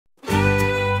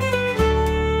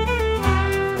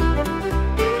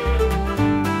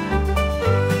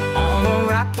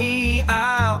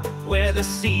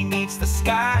sea meets the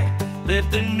sky,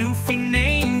 lived a Newfie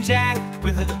named Jack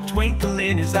with a twinkle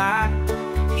in his eye.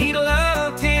 He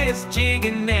loved his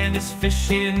jigging and his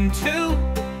fishing too,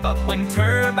 but when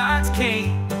turbines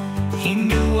came, he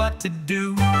knew what to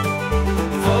do.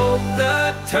 Folk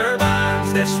the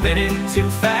turbines, they're spinning too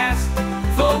fast.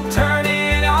 Folk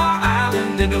turning our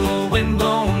island into a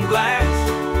wind-blown blast.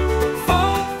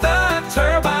 Folk the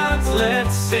turbines,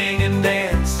 let's sing and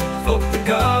dance. Folk the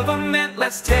government,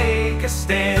 let's take a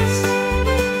stance.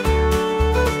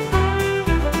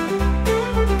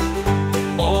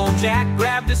 Old Jack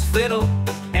grabbed his fiddle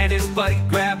and his buddy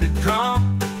grabbed a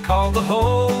drum. Called the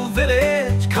whole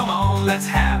village, come on, let's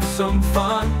have some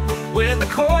fun. With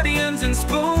accordions and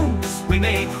spoons, we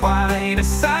made quite a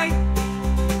sight,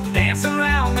 dancing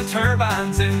around the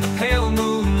turbines in the pale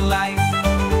moonlight.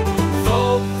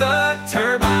 Folk the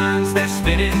turbines, they're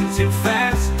spinning too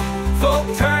fast. Folk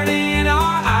turning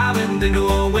our island into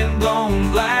a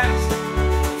wind-blown blast.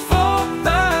 Folk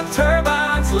the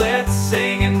turbines, let's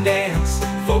sing and dance.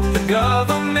 Folk the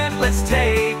government, let's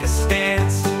take a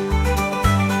stance.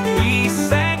 We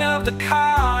sang of the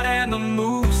cod and the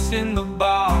moose in the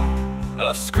bar,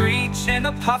 of Screech and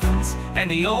the puffins and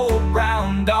the old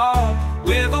brown dog.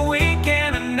 With a wink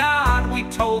and a nod, we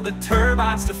told the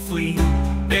turbines to flee.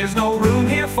 There's no room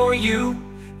here for you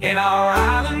in our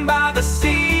island by the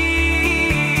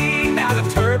sea. Now the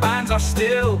turbines are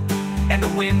still and the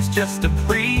wind's just a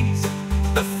breeze.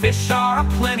 The fish are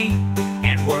aplenty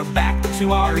and we're back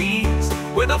to our ease.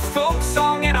 With a folk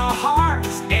song in our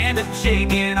hearts and a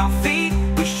jig in our feet,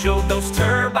 we showed those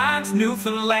turbines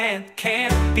Newfoundland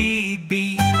can't be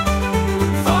beat.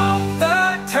 Folk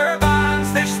the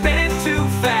turbines, they're spinning too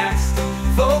fast.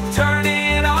 Folk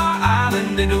turning our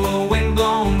island into a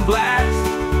wind-blown blast.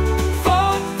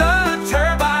 Folk the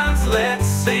turbines, let's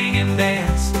sing and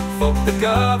dance. Folk the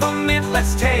government,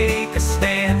 let's take a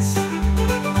stance.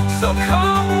 So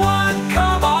come one,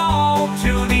 come all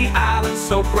to the island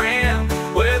so grand,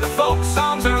 where the folk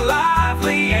songs are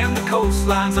lively and the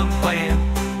coastlines unplanned.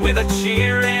 With a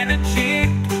cheer and a jig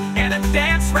and a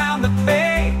dance round the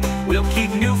bay, we'll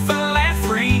keep Newfoundland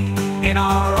free in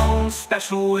our own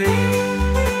special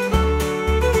way.